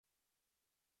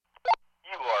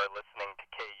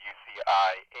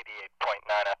88.9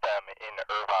 FM in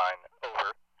Irvine,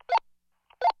 over.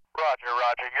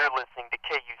 Roger, you're listening to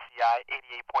KUCI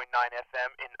 88.9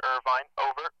 FM in Irvine,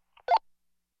 over.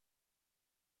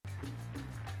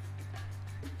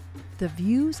 The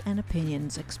views and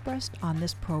opinions expressed on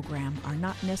this program are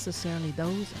not necessarily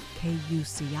those of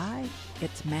KUCI,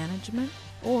 its management,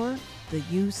 or the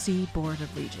UC Board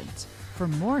of Regents. For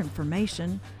more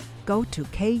information, go to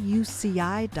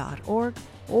kuci.org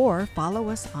or follow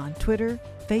us on Twitter,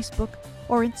 Facebook,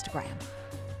 or Instagram.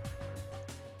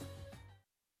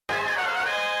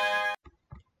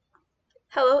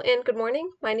 Hello and good morning.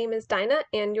 My name is Dinah,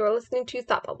 and you're listening to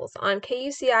Thought Bubbles on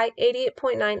KUCI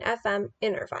 88.9 FM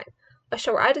in Irvine, a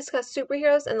show where I discuss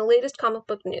superheroes and the latest comic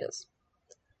book news.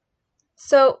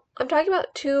 So, I'm talking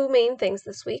about two main things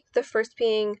this week. The first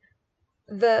being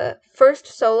the first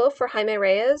solo for Jaime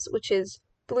Reyes, which is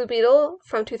Blue Beetle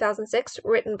from 2006,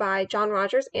 written by John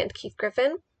Rogers and Keith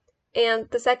Giffen. And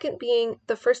the second being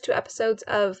the first two episodes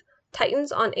of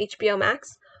Titans on HBO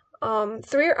Max.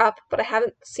 3 are up, but I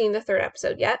haven't seen the third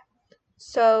episode yet.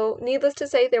 So, needless to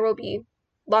say, there will be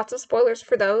lots of spoilers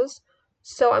for those.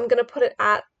 So, I'm going to put it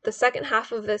at the second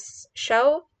half of this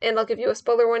show, and I'll give you a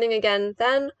spoiler warning again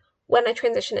then when I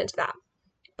transition into that.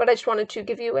 But I just wanted to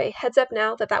give you a heads up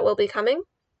now that that will be coming.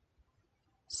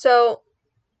 So,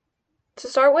 to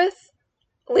start with,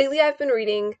 lately I've been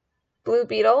reading Blue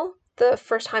Beetle, the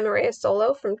first Jaime Reyes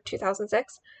solo from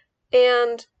 2006,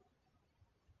 and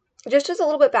just as a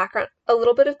little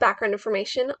bit of background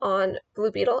information on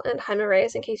Blue Beetle and Jaime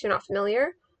Reyes in case you're not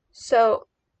familiar. So,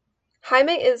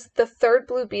 Jaime is the third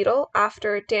Blue Beetle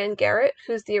after Dan Garrett,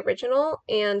 who's the original,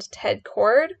 and Ted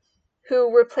Kord,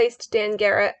 who replaced Dan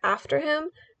Garrett after him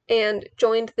and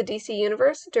joined the DC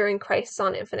Universe during Crisis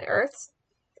on Infinite Earths.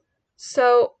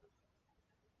 So,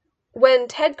 when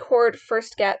Ted Kord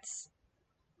first gets...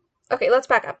 Okay, let's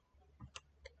back up.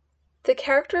 The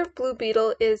character of Blue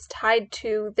Beetle is tied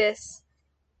to this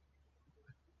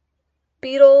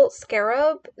beetle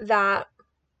scarab that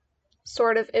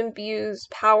sort of imbues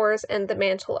powers and the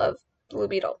mantle of Blue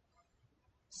Beetle.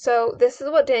 So this is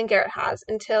what Dan Garrett has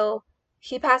until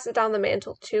he passes down the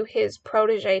mantle to his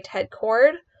protege Ted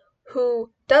Kord, who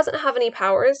doesn't have any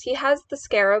powers. He has the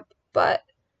scarab, but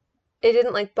it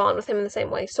didn't bond with him in the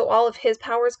same way. So all of his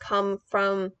powers come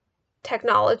from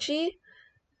technology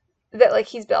that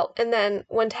he's built. And then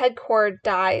when Ted Kord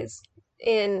dies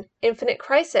in Infinite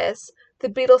Crisis, the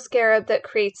beetle scarab that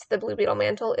creates the Blue Beetle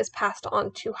mantle is passed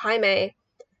on to Jaime,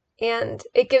 and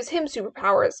it gives him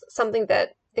superpowers, something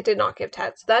that it did not give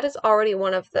Ted. So that is already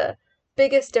one of the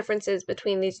biggest differences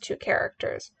between these two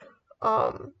characters.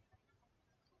 So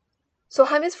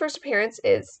Jaime's first appearance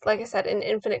is, like I said, in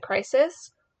Infinite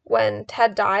Crisis, when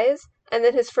Ted dies, and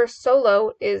then his first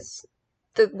solo is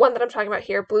the one that I'm talking about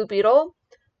here, Blue Beetle,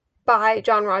 by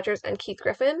John Rogers and Keith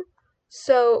Giffen.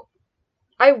 So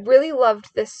I really loved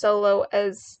this solo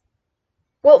as,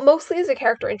 well, mostly as a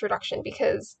character introduction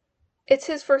because it's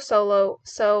his first solo,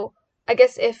 so I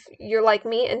guess if you're like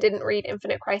me and didn't read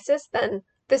Infinite Crisis, then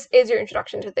this is your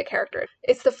introduction to the character.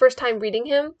 It's the first time reading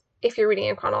him if you're reading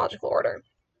in chronological order.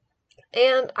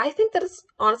 And I think that it's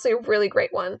honestly a really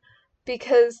great one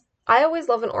because I always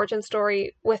love an origin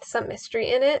story with some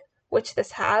mystery in it, which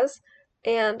this has.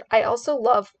 And I also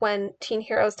love when teen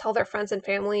heroes tell their friends and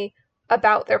family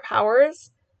about their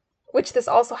powers, which this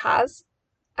also has.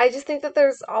 I just think that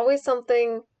there's always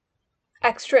something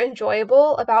extra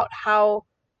enjoyable about how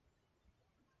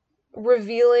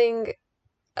revealing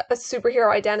a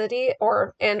superhero identity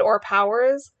or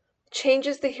powers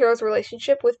changes the hero's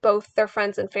relationship with both their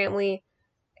friends and family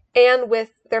and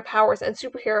with their powers and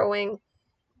superheroing,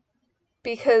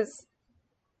 because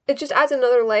it just adds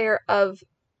another layer of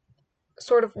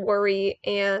sort of worry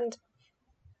and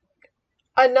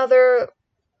another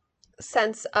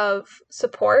sense of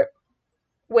support,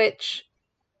 which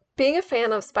being a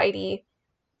fan of Spidey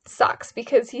sucks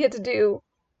because he had to do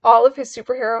all of his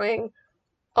superheroing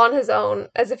on his own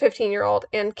as a 15-year-old,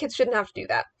 and kids shouldn't have to do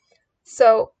that.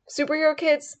 So, superhero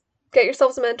kids, get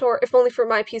yourselves a mentor, if only for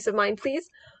my peace of mind, please.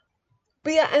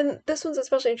 But yeah, and this one's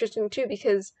especially interesting too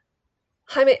because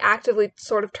Jaime actively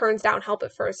sort of turns down help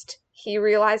at first. He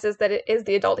realizes that it is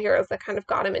the adult heroes that kind of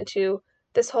got him into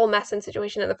this whole mess and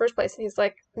situation in the first place, and he's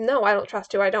like, no, I don't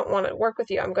trust you, I don't want to work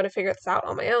with you, I'm going to figure this out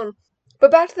on my own.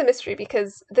 But back to the mystery,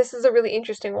 because this is a really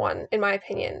interesting one, in my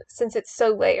opinion, since it's so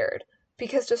layered.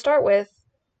 Because to start with,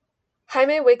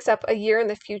 Jaime wakes up a year in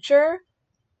the future,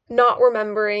 not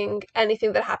remembering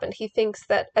anything that happened. He thinks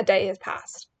that a day has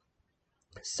passed.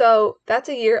 So that's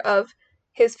a year of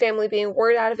his family being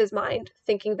worried out of his mind,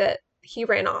 thinking that he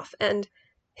ran off, and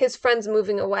his friends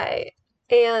moving away.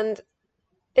 And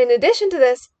in addition to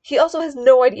this, he also has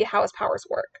no idea how his powers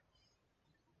work,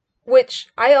 which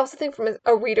I also think from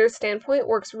a reader's standpoint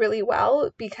works really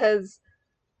well, because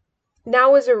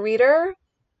now as a reader,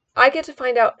 I get to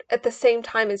find out at the same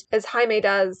time as Jaime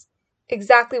does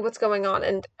exactly what's going on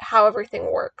and how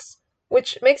everything works,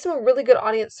 which makes him a really good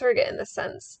audience surrogate in this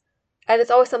sense. And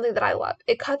it's always something that I love.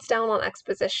 It cuts down on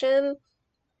exposition,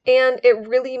 and it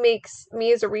really makes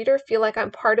me as a reader feel like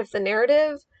I'm part of the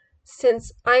narrative,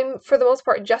 since I'm, for the most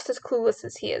part, just as clueless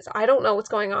as he is. I don't know what's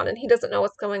going on, and he doesn't know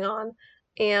what's going on.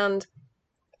 And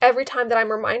every time that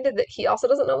I'm reminded that he also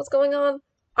doesn't know what's going on,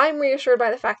 I'm reassured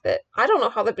by the fact that I don't know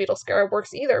how the beetle scarab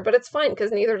works either, but it's fine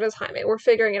because neither does Jaime. We're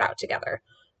figuring it out together.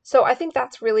 So I think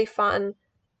that's really fun,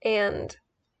 and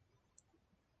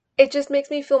it just makes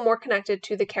me feel more connected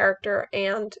to the character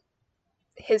and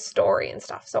his story and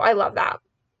stuff. So I love that.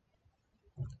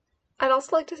 I'd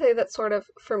also like to say that, sort of,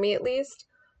 for me at least,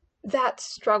 that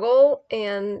struggle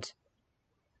and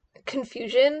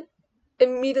confusion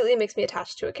immediately makes me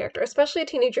attached to a character, especially a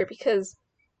teenager, because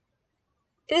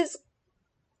it is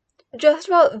just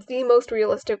about the most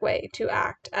realistic way to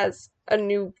act as a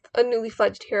newly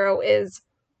fledged hero is,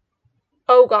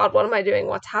 oh god, what am I doing?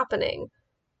 What's happening?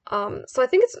 So I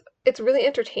think it's really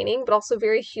entertaining, but also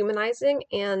very humanizing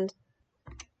and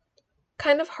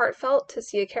kind of heartfelt to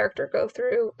see a character go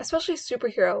through, especially a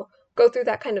superhero, go through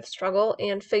that kind of struggle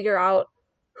and figure out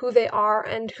who they are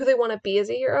and who they want to be as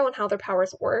a hero and how their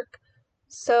powers work.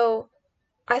 So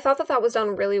I thought that that was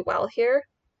done really well here.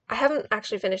 I haven't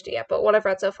actually finished it yet, but what I've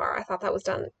read so far, I thought that was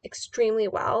done extremely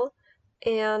well.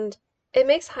 And it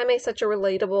makes Jaime such a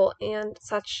relatable and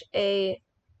such a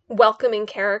welcoming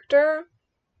character,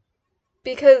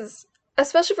 because,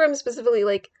 especially for him specifically,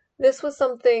 like, this was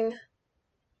something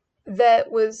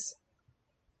that was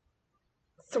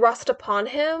thrust upon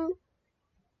him,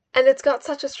 and it's got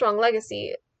such a strong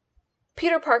legacy.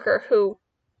 Peter Parker, who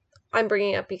I'm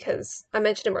bringing up because I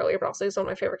mentioned him earlier, but also he's one of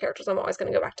my favorite characters, I'm always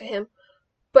going to go back to him.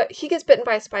 But he gets bitten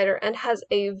by a spider and has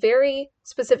a very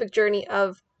specific journey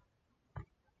of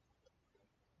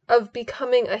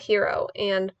becoming a hero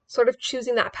and sort of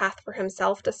choosing that path for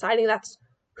himself, deciding that's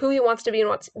who he wants to be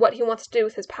and what he wants to do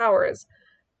with his powers.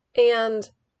 And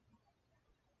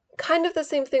kind of the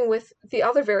same thing with the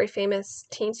other very famous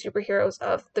teen superheroes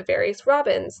of the various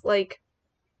Robins. Like,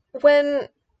 when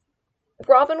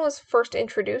Robin was first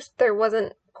introduced, there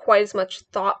wasn't quite as much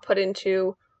thought put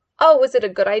into, oh, is it a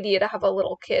good idea to have a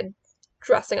little kid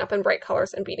dressing up in bright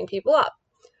colors and beating people up?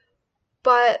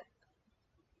 But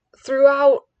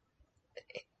throughout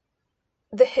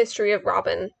the history of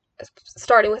Robin,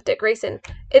 starting with Dick Grayson,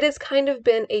 it has kind of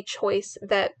been a choice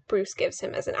that Bruce gives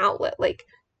him as an outlet. Like,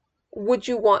 would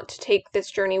you want to take this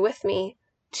journey with me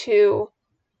to,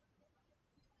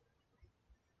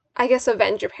 I guess,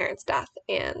 avenge your parents' death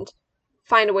and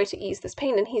find a way to ease this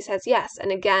pain? And he says yes.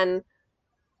 And again,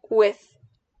 with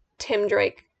Tim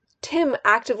Drake, Tim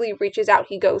actively reaches out.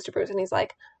 He goes to Bruce and he's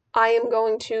like, I am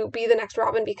going to be the next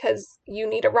Robin because you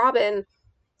need a Robin.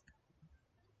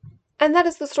 And that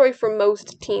is the story for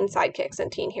most teen sidekicks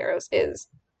and teen heroes, is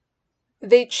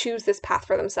they choose this path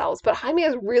for themselves. But Jaime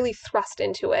is really thrust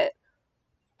into it,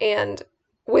 and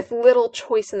with little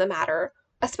choice in the matter,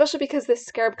 especially because this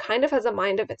scarab kind of has a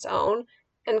mind of its own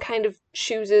and kind of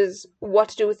chooses what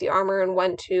to do with the armor and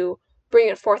when to bring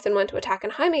it forth and when to attack.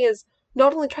 And Jaime is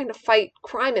not only trying to fight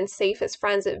crime and save his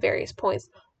friends at various points,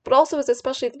 but also is,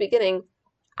 especially at the beginning,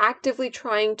 actively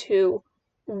trying to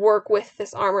work with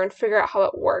this armor and figure out how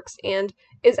it works, and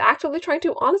is actively trying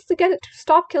to honestly get it to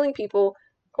stop killing people,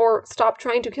 or stop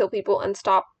trying to kill people and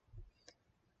stop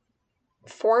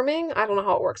forming, I don't know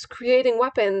how it works, creating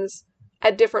weapons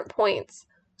at different points.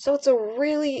 So it's a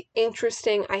really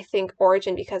interesting, I think,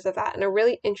 origin because of that, and a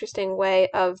really interesting way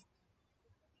of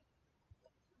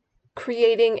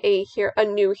creating a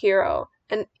new hero.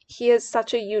 And he has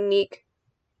such a unique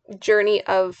journey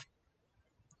of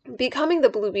becoming the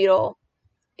Blue Beetle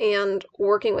and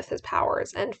working with his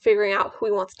powers and figuring out who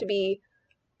he wants to be,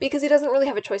 because he doesn't really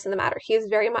have a choice in the matter. He is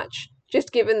very much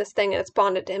just given this thing and it's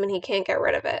bonded to him and he can't get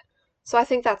rid of it. So I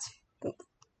think that's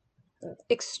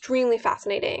extremely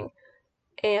fascinating,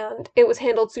 and it was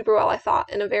handled super well, I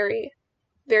thought, in a very,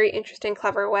 very interesting,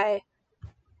 clever way.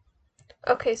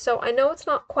 Okay, so I know it's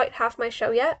not quite half my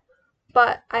show yet,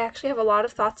 but I actually have a lot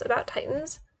of thoughts about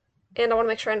Titans, and I want to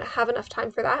make sure I have enough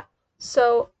time for that.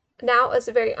 So now, as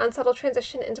a very unsettled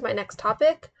transition into my next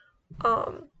topic,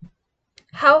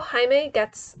 how Jaime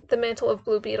gets the mantle of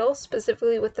Blue Beetle,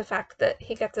 specifically with the fact that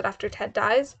he gets it after Ted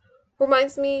dies,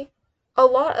 reminds me a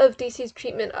lot of DC's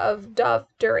treatment of Dove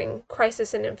during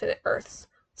Crisis in Infinite Earths.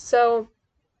 So,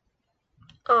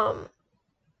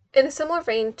 In a similar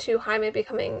vein to Jaime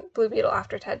becoming Blue Beetle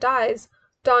after Ted dies,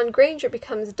 Dawn Granger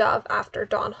becomes Dove after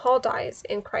Dawn Hall dies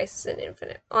in Crisis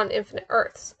on Infinite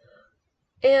Earths.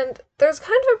 And there's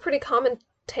kind of a pretty common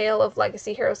tale of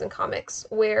legacy heroes in comics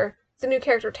where the new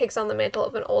character takes on the mantle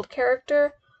of an old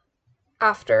character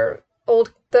after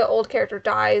the old character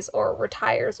dies or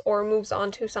retires or moves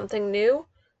on to something new.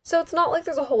 So it's not like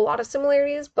there's a whole lot of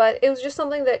similarities, but it was just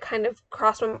something that kind of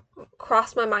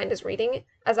crossed my mind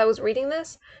as I was reading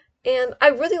this, and I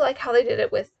really like how they did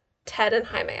it with Ted and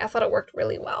Jaime. I thought it worked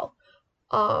really well.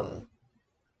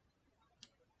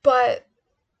 But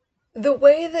the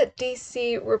way that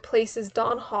DC replaces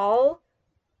Dawn Hall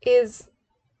is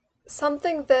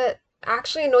something that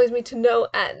actually annoys me to no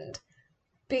end,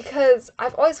 because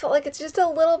I've always felt like it's just a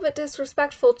little bit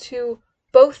disrespectful to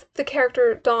both the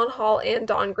character Dawn Hall and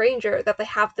Dawn Granger that they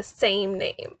have the same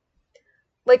name.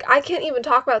 Like, I can't even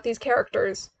talk about these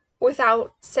characters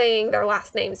without saying their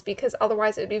last names, because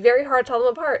otherwise it would be very hard to tell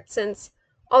them apart, since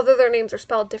although their names are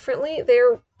spelled differently,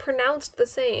 they're pronounced the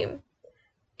same.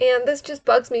 And this just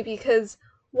bugs me because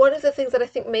one of the things that I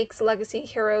think makes legacy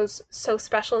heroes so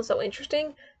special and so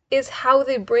interesting is how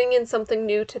they bring in something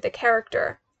new to the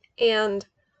character, and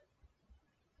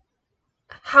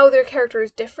how their character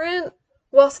is different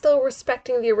while still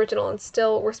respecting the original and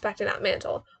still respecting that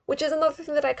mantle, which is another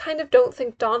thing that I kind of don't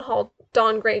think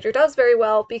Dawn Granger does very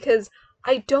well, because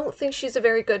I don't think she's a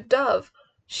very good Dove.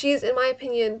 She's, in my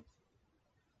opinion,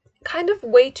 kind of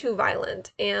way too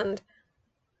violent, and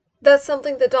that's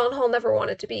something that Dawn Hall never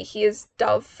wanted to be. He is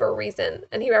Dove for a reason,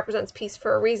 and he represents peace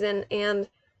for a reason, and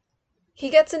he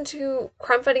gets into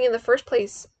crime fighting in the first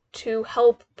place to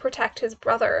help protect his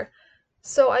brother.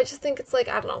 So I just think it's like,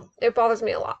 I don't know, it bothers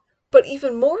me a lot. But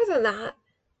even more than that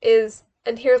is,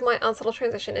 and here's my unsubtle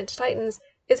transition into Titans,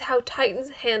 is how Titans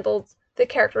handled the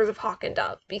characters of Hawk and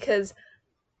Dove. Because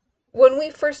when we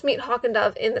first meet Hawk and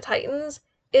Dove in the Titans,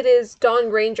 it is Dawn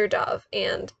Granger Dove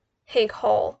and Hank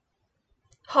Hall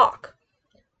Hawk.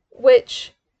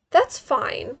 Which, that's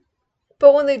fine.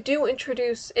 But when they do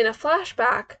introduce in a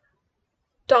flashback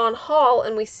Dawn Hall,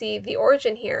 and we see the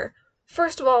origin here,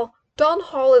 first of all, Dawn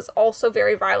Hall is also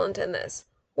very violent in this,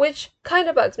 which kind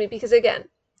of bugs me because, again,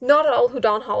 not at all who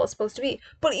Dawn Hall is supposed to be.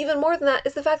 But even more than that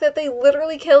is the fact that they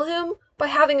literally kill him by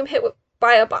having him hit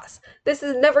by a bus. This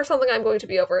is never something I'm going to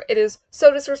be over. It is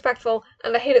so disrespectful,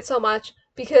 and I hate it so much,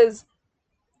 because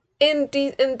in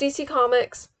DC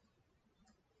Comics,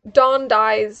 Dawn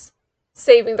dies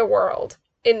saving the world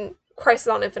in Crisis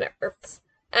on Infinite Earths.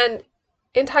 And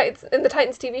in the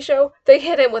Titans TV show, they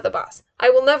hit him with a bus. I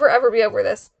will never ever be over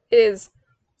this. It is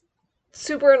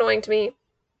super annoying to me.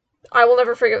 I will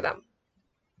never forgive them.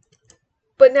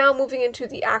 But now moving into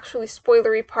the actually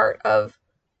spoilery part of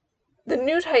the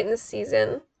new Titans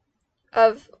season,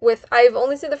 I've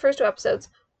only seen the first 2 episodes,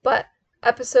 but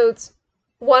episodes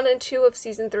 1 and 2 of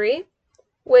season 3,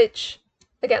 which,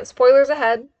 again, spoilers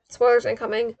ahead, spoilers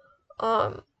incoming.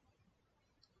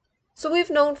 So we've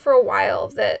known for a while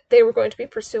that they were going to be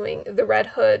pursuing the Red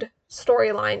Hood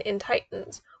storyline in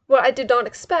Titans. What I did not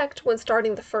expect when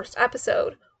starting the first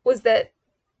episode was that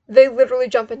they literally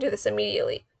jump into this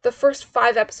immediately. The first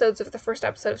 5 episodes of the first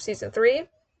episode of season 3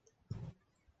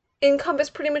 encompass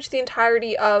pretty much the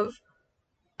entirety of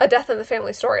a Death in the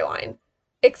Family storyline,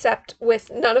 except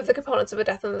with none of the components of a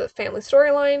Death in the Family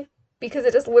storyline, because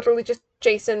it is literally just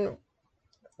Jason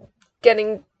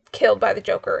getting killed by the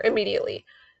Joker immediately.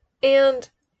 And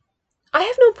I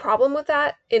have no problem with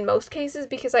that in most cases,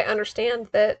 because I understand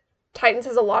that Titans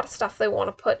has a lot of stuff they want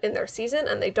to put in their season,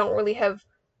 and they don't really have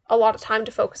a lot of time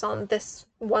to focus on this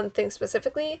one thing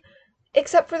specifically,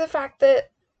 except for the fact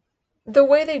that the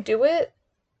way they do it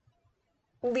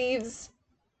leaves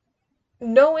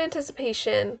no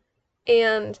anticipation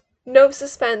and no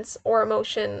suspense or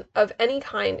emotion of any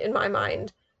kind in my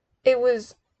mind. It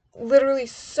was literally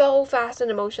so fast and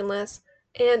emotionless,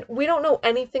 and we don't know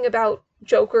anything about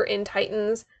Joker in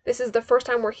Titans. This is the first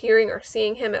time we're hearing or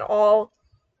seeing him at all.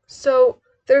 So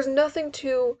there's nothing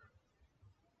to,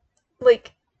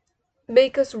 like,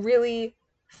 make us really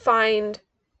find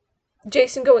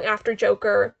Jason going after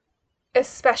Joker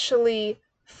especially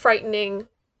frightening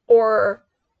or,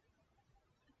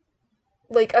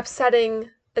 like, upsetting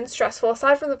and stressful,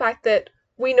 aside from the fact that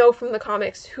we know from the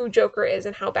comics who Joker is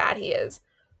and how bad he is.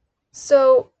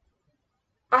 So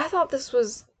I thought this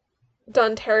was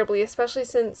done terribly, especially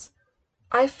since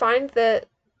I find that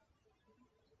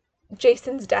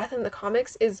Jason's death in the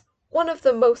comics is one of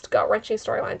the most gut-wrenching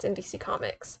storylines in DC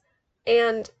Comics.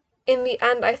 And in the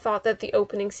end, I thought that the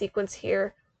opening sequence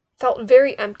here felt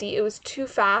very empty. It was too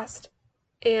fast,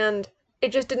 and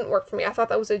it just didn't work for me. I thought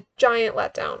that was a giant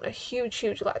letdown, a huge,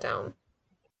 huge letdown.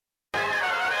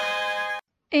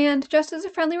 And just as a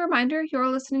friendly reminder, you're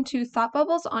listening to Thought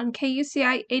Bubbles on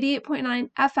KUCI 88.9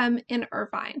 FM in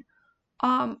Irvine.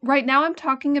 Right now I'm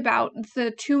talking about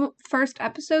the 2 first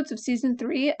episodes of season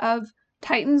 3 of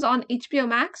Titans on HBO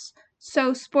Max,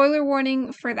 so spoiler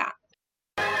warning for that.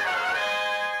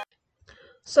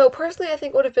 So personally, I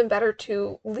think it would have been better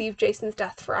to leave Jason's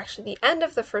death for actually the end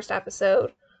of the first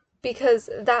episode, because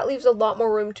that leaves a lot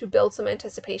more room to build some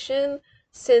anticipation,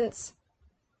 since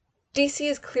DC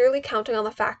is clearly counting on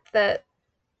the fact that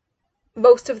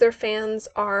most of their fans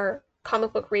are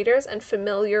comic book readers and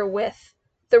familiar with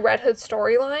the Red Hood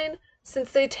storyline,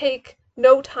 since they take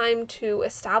no time to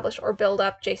establish or build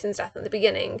up Jason's death in the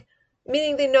beginning,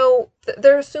 meaning they know,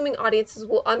 they're assuming audiences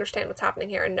will understand what's happening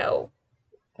here and know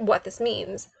what this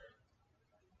means.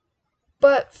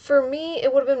 But for me,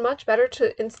 it would have been much better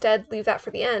to instead leave that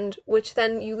for the end, which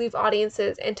then you leave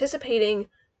audiences anticipating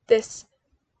this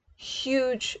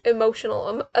huge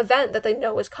emotional event that they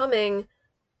know is coming,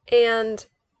 and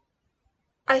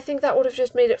I think that would have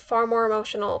just made it far more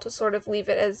emotional to sort of leave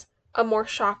it as a more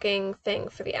shocking thing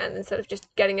for the end instead of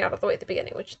just getting it out of the way at the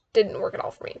beginning, which didn't work at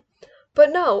all for me.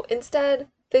 But no, instead,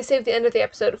 they saved the end of the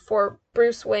episode for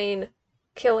Bruce Wayne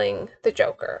killing the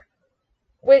Joker,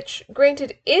 which,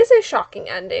 granted, is a shocking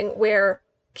ending where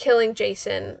killing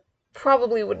Jason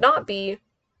probably would not be,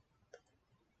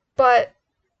 but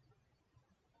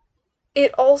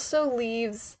it also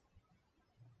leaves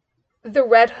the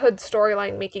Red Hood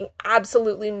storyline making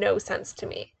absolutely no sense to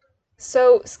me.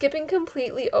 So, skipping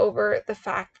completely over the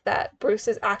fact that Bruce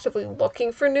is actively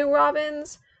looking for new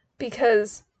Robins,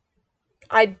 because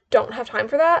I don't have time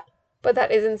for that, but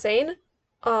that is insane.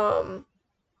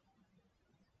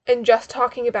 And just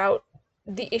talking about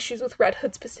the issues with Red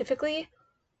Hood specifically,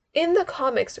 in the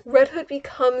comics, Jason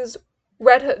becomes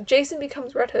Red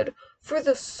Hood for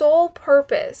the sole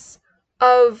purpose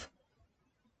of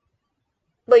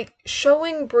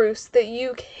showing Bruce that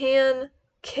you can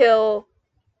kill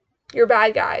your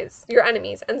bad guys, your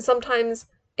enemies, and sometimes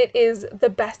it is the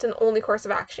best and only course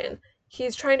of action.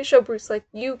 He's trying to show Bruce,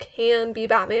 you can be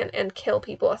Batman and kill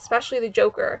people, especially the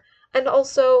Joker. And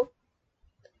also,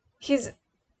 he's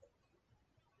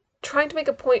trying to make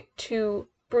a point to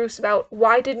Bruce about,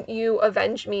 why didn't you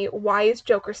avenge me? Why is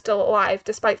Joker still alive,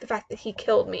 despite the fact that he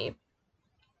killed me?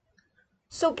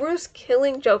 So Bruce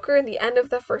killing Joker in the end of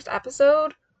the first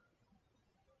episode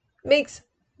makes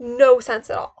no sense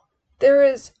at all. There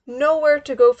is nowhere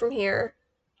to go from here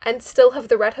and still have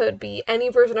the Red Hood be any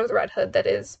version of the Red Hood that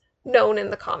is known in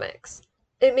the comics.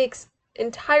 It makes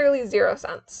entirely zero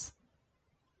sense.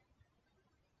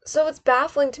 So it's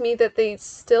baffling to me that they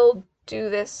still do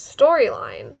this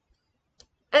storyline.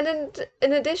 And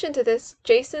in addition to this,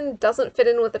 Jason doesn't fit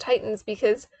in with the Titans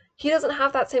because he doesn't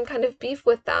have that same kind of beef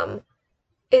with them.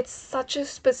 It's such a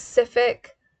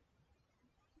specific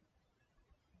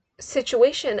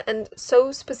situation and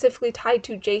so specifically tied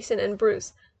to Jason and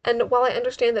Bruce. And while I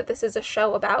understand that this is a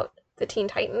show about the Teen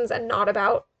Titans and not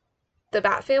about the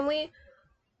Bat family,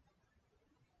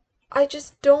 I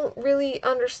just don't really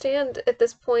understand at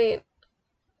this point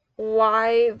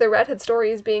why the Red Hood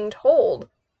story is being told,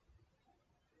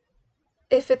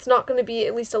 if it's not going to be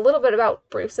at least a little bit about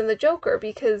Bruce and the Joker,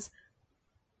 because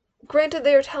granted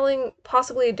they are telling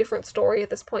possibly a different story at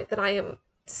this point than I am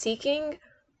seeking,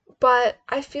 but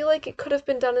I feel like it could have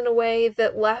been done in a way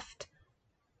that left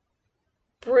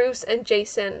Bruce and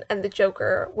Jason and the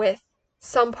Joker with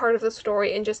some part of the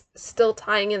story and just still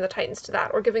tying in the Titans to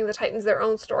that, or giving the Titans their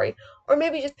own story, or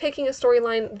maybe just picking a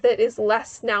storyline that is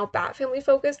less now Bat family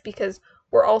focused, because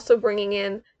we're also bringing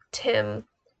in Tim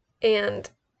and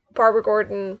Barbara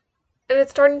Gordon, and it's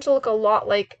starting to look a lot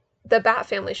like the Bat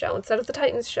family show instead of the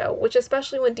Titans show, which,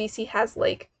 especially when DC has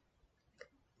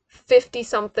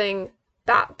 50-something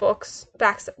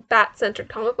Bat-centered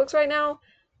comic books right now,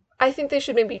 I think they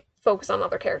should maybe focus on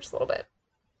other characters a little bit.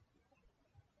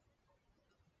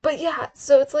 But yeah,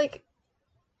 so it's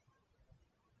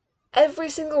every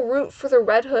single route for the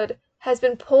Red Hood has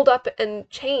been pulled up and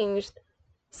changed,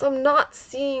 so I'm not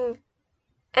seeing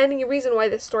any reason why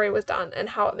this story was done and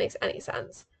how it makes any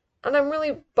sense. And I'm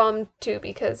really bummed too,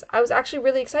 because I was actually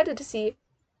really excited to see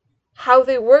how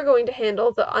they were going to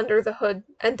handle the Under the Hood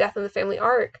and Death in the Family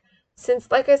arc, since,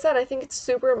 like I said, I think it's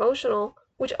super emotional,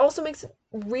 which also makes it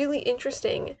really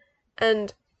interesting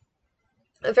and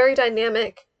a very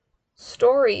dynamic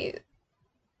story.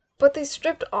 But they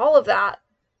stripped all of that.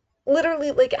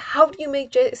 Literally, how do you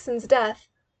make Jason's death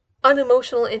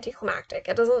unemotional, anticlimactic?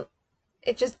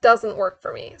 It just doesn't work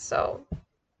for me, so.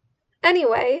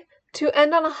 Anyway, to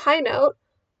end on a high note,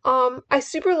 I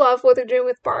super love what they're doing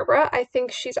with Barbara. I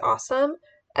think she's awesome.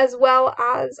 as well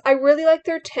as I really like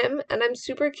their Tim, and I'm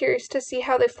super curious to see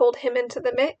how they fold him into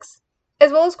the mix,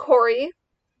 as well as Corey.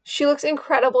 She looks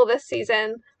incredible this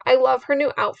season. I love her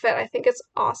new outfit. I think it's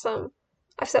awesome.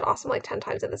 I've said awesome like 10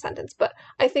 times in the sentence, but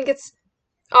I think it's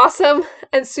awesome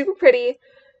and super pretty.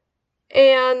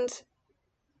 And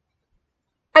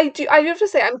I do have to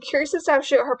say, I'm curious as to how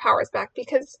she got her powers back,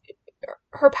 because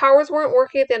her powers weren't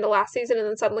working at the end of last season and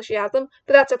then suddenly she has them,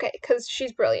 but that's okay because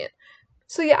she's brilliant.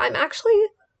 So yeah, I'm actually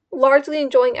largely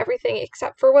enjoying everything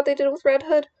except for what they did with Red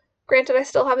Hood. Granted, I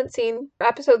still haven't seen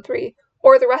episode 3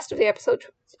 or the rest of the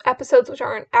episodes which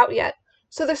aren't out yet.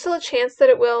 So there's still a chance that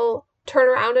it will turn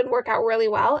around and work out really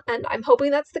well, and I'm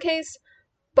hoping that's the case,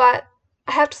 but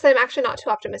I have to say I'm actually not too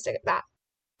optimistic of that.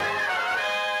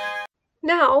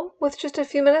 Now, with just a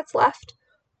few minutes left,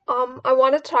 I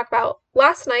wanted to talk about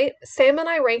last night. Sam and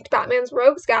I ranked Batman's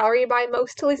Rogues Gallery by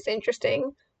most to least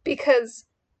interesting because,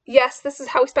 yes, this is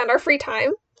how we spend our free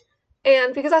time,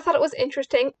 and because I thought it was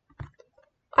interesting,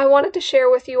 I wanted to share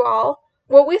with you all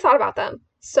what we thought about them.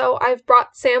 So I've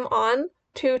brought Sam on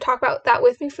to talk about that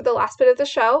with me for the last bit of the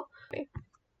show.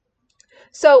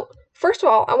 So, first of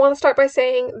all, I want to start by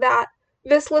saying that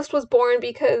this list was born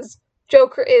because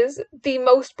Joker is the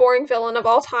most boring villain of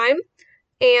all time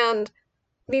and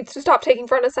needs to stop taking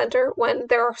front and center when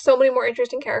there are so many more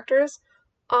interesting characters.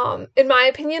 In my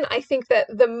opinion, I think that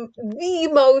the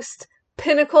most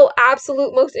pinnacle,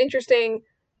 absolute most interesting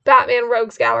Batman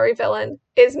Rogues Gallery villain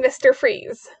is Mr.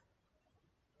 Freeze.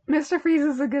 Mr. Freeze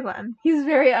is a good one. He's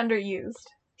very underused.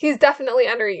 He's definitely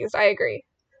underused, I agree.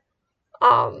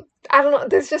 I don't know,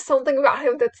 there's just something about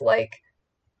him that's like,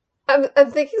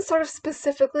 I'm thinking sort of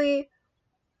specifically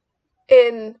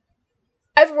in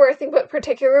everywhere, I think, but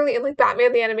particularly in like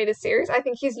Batman the Animated Series. I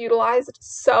think he's utilized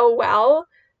so well.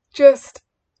 Just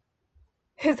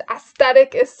his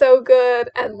aesthetic is so good,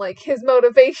 and like his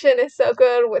motivation is so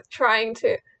good with trying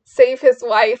to save his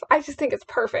wife. I just think it's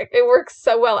perfect. It works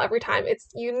so well every time. It's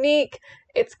unique,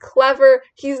 it's clever.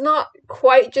 He's not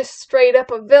quite just straight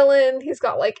up a villain. He's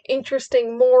got like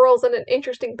interesting morals and an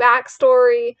interesting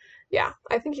backstory. Yeah,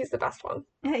 I think he's the best one.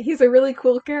 Yeah, he's a really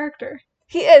cool character.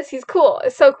 He is. He's cool.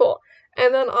 It's so cool.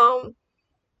 And then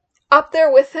up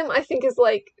there with him, I think, is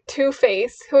like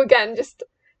Two-Face, who again, just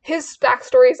his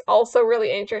backstory is also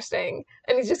really interesting,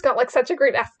 and he's just got like such a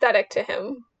great aesthetic to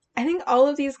him. I think all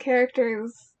of these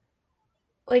characters,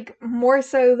 like more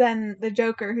so than the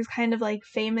Joker, who's kind of like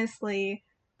famously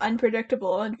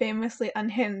unpredictable and famously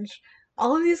unhinged,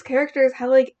 all of these characters have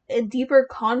like a deeper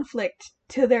conflict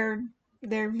to their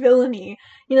villainy.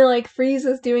 You know, like Freeze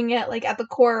is doing it like at the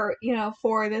core, you know,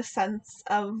 for this sense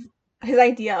of his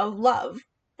idea of love,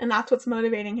 and that's what's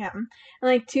motivating him.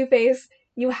 And like Two-Face,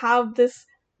 you have this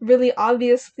really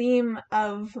obvious theme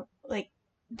of like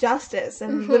justice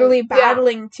and literally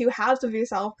battling two halves of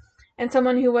yourself, and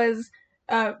someone who was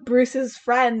Bruce's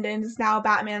friend and is now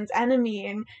Batman's enemy.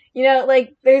 And you know,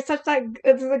 like there's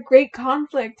a great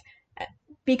conflict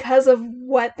because of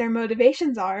what their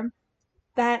motivations are,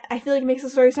 that I feel like makes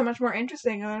the story so much more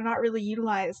interesting, and they're not really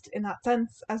utilized in that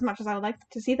sense as much as I would like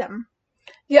to see them.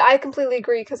 Yeah, I completely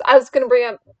agree, because I was going to bring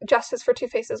up justice for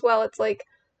Two-Face as well. It's like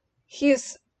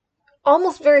he's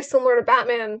almost very similar to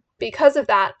Batman because of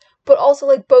that, but also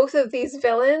like both of these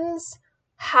villains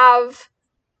have,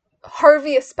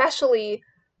 Harvey especially,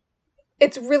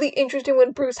 it's really interesting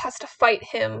when Bruce has to fight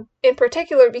him in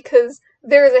particular because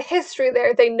there is a history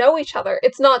there. They know each other.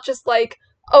 It's not just like,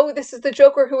 oh, this is the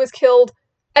Joker who has killed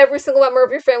every single member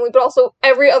of your family, but also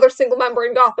every other single member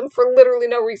in Gotham for literally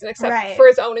no reason except for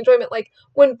his own enjoyment. Like,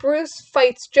 when Bruce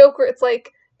fights Joker, it's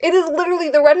like, it is literally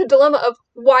the Red Hood dilemma of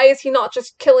why is he not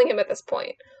just killing him at this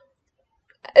point?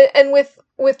 And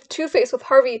with Two-Face, with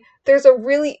Harvey, there's a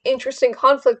really interesting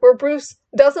conflict where Bruce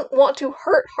doesn't want to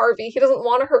hurt Harvey. He doesn't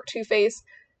want to hurt Two-Face.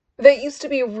 They used to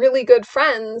be really good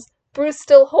friends. Bruce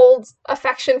still holds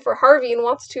affection for Harvey and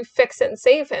wants to fix and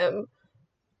save him.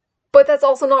 But that's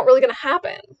also not really going to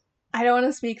happen. I don't want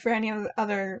to speak for any of the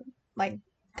other like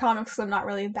comics, because I'm not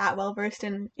really that well versed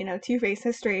in, you know, Two-Face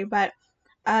history, but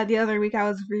the other week I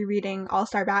was rereading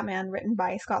All-Star Batman, written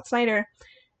by Scott Snyder,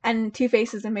 and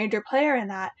Two-Face is a major player in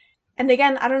that. And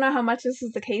again, I don't know how much this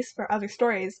is the case for other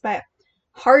stories, but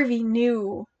Harvey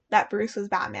knew that Bruce was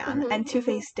Batman, and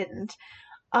Two-Face didn't.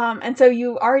 And so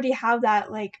you already have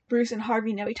that, like, Bruce and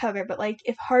Harvey know each other, but, like,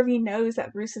 if Harvey knows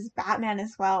that Bruce is Batman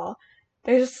as well,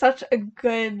 there's such a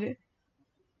good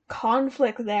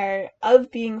conflict there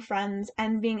of being friends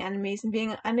and being enemies and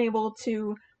being unable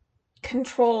to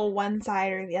control one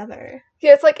side or the other.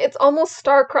 Yeah, it's like, it's almost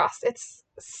star-crossed. It's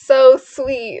so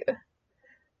sweet.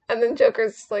 And then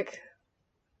Joker's like,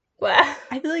 Bleh.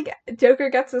 I feel like Joker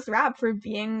gets this rap for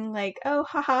being like, oh,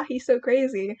 haha, he's so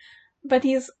crazy. But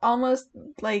he's almost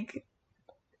like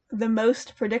the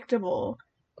most predictable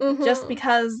just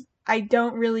because I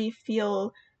don't really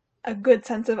feel a good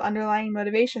sense of underlying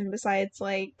motivation besides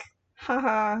like,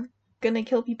 haha, gonna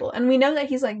kill people. And we know that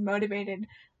he's like motivated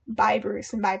by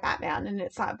Bruce and by Batman, and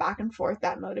it's not back and forth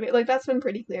that motivate. Like that's been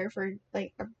pretty clear for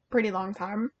like a pretty long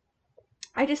time.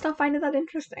 I just don't find it that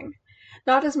interesting.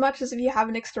 Not as much as if you have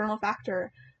an external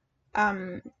factor,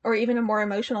 or even a more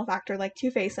emotional factor like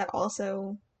Two-Face that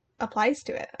also applies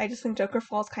to it. I just think Joker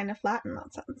falls kind of flat in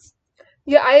that sense.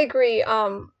 Yeah, I agree.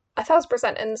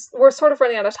 1,000%. And we're sort of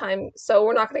running out of time, so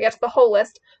we're not going to get to the whole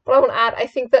list. But I want to add, I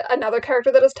think that another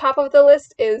character that is top of the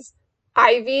list is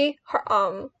Ivy,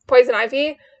 Poison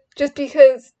Ivy, just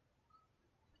because,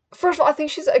 first of all, I think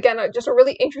she's, again, just a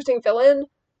really interesting villain,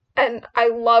 and I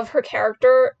love her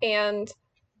character and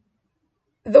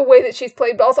the way that she's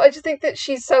played, but also I just think that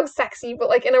she's so sexy, but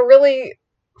like in a really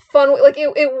fun way. Like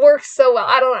it works so well.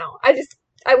 I don't know.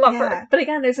 I love her. But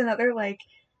again, there's another like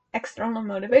external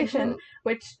motivation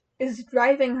which is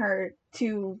driving her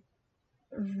to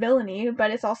villainy, but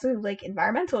it's also like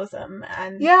environmentalism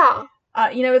and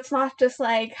it's not just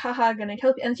like haha gonna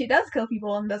kill people, and she does kill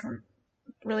people and doesn't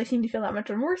really seem to feel that much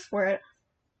remorse for it.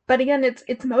 But again,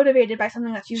 it's motivated by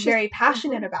something that she's very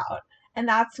passionate about, and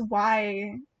that's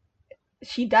why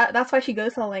she goes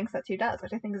to the lengths that she does,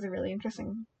 which I think is a really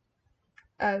interesting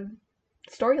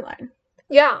storyline.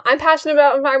 Yeah, I'm passionate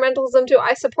about environmentalism too.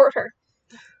 I support her.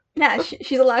 Yeah,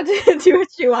 she's allowed to do what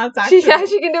she wants, actually.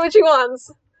 She can do what she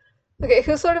wants. Okay,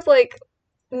 who's sort of like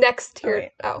next here?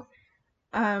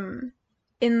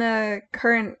 In the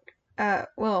current, I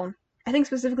think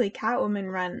specifically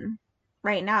Catwoman run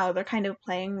right now, they're kind of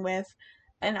playing with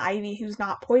an Ivy who's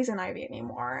not Poison Ivy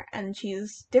anymore, and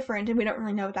she's different, and we don't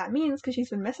really know what that means because she's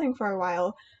been missing for a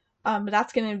while. But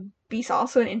that's going to be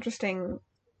also an interesting.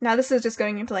 Now this is just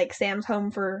going into like Sam's home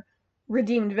for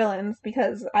redeemed villains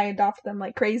because I adopt them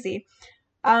like crazy.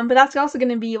 But that's also going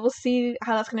to be, we'll see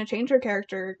how that's going to change her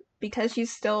character because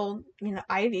she's still,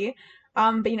 Ivy.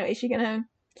 But is she going to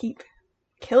keep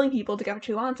killing people to get what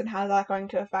she wants, and how is that going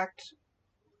to affect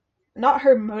not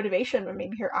her motivation, but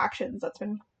maybe her actions? That's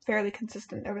been fairly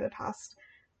consistent over the past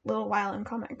little while in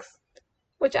comics.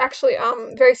 Which actually,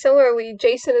 very similarly,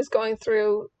 Jason is going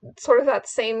through sort of that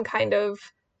same kind of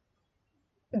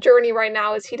journey right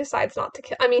now as he decides not to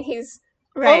kill. I mean, he's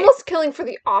almost killing for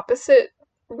the opposite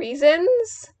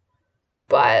reasons,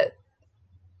 but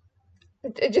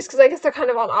just because I guess they're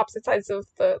kind of on opposite sides of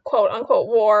the quote-unquote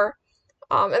war,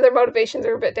 and their motivations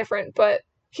are a bit different, but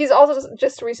he's also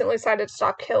just recently decided to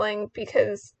stop killing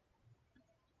because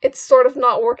it's sort of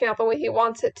not working out the way he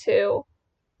wants it to,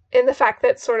 in the fact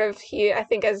that sort of I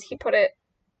think as he put it,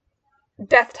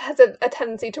 death has a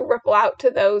tendency to ripple out to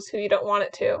those who you don't want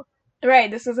it to.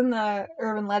 Right, this is in the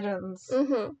Urban Legends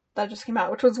that just came out,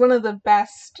 which was one of the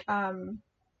best,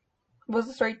 was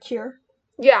the story Cheer?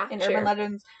 Yeah, in Cheer. Urban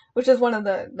Legends, which is one of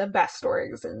the best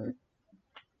stories in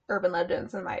Urban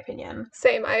Legends, in my opinion.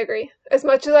 Same, I agree. As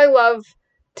much as I love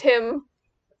Tim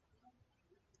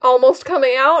almost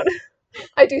coming out,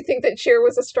 I do think that Cheer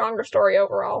was a stronger story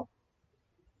overall.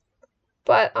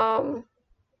 But,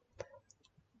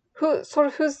 who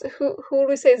would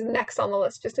we say is next on the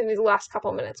list just in these last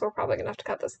couple minutes? We're probably going to have to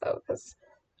cut this, though, because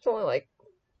there's only like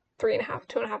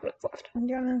 2.5 minutes left.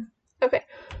 Yeah. Okay,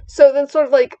 so then sort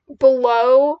of like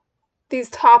below these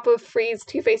top of Freeze,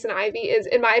 Two-Face, and Ivy is,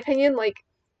 in my opinion,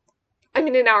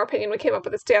 in our opinion, we came up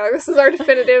with this together. This is our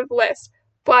definitive list.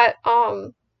 But,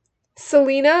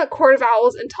 Selena, Court of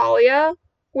Owls, and Talia,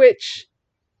 which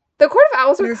the Court of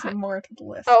Owls are... There's more to the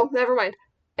list. Oh, never mind.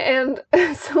 And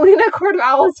Selena, Court of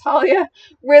Owls, Talia,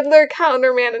 Riddler,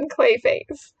 Calendar Man, and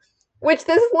Clayface. Which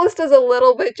this list is a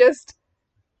little bit just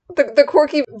the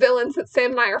quirky villains that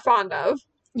Sam and I are fond of.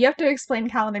 You have to explain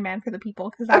Calendar Man for the people,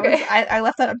 because I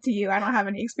left that up to you. I don't have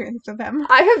any experience with him.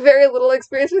 I have very little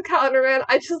experience with Calendar Man.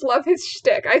 I just love his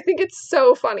shtick. I think it's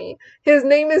so funny. His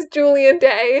name is Julian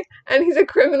Day, and he's a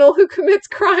criminal who commits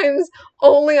crimes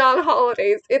only on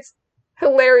holidays. It's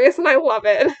hilarious, and I love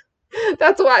it.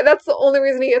 That's the only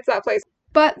reason he gets that place.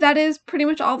 But that is pretty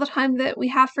much all the time that we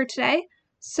have for today.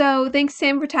 So thanks,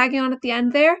 Sam, for tagging on at the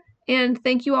end there, and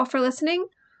thank you all for listening.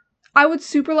 I would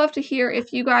super love to hear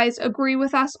if you guys agree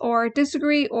with us or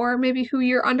disagree, or maybe who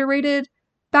your underrated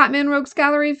Batman Rogues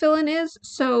Gallery villain is.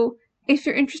 So if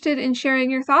you're interested in sharing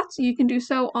your thoughts, you can do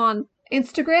so on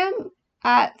Instagram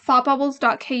at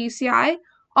thoughtbubbles.kuci.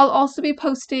 I'll also be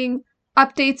posting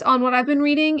updates on what I've been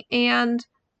reading and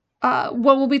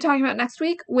what we'll be talking about next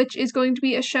week, which is going to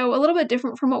be a show a little bit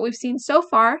different from what we've seen so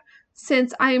far,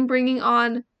 since I am bringing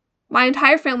on my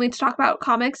entire family to talk about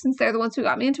comics since they're the ones who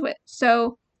got me into it.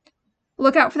 So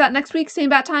look out for that next week. Same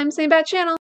bat time, same bat channel.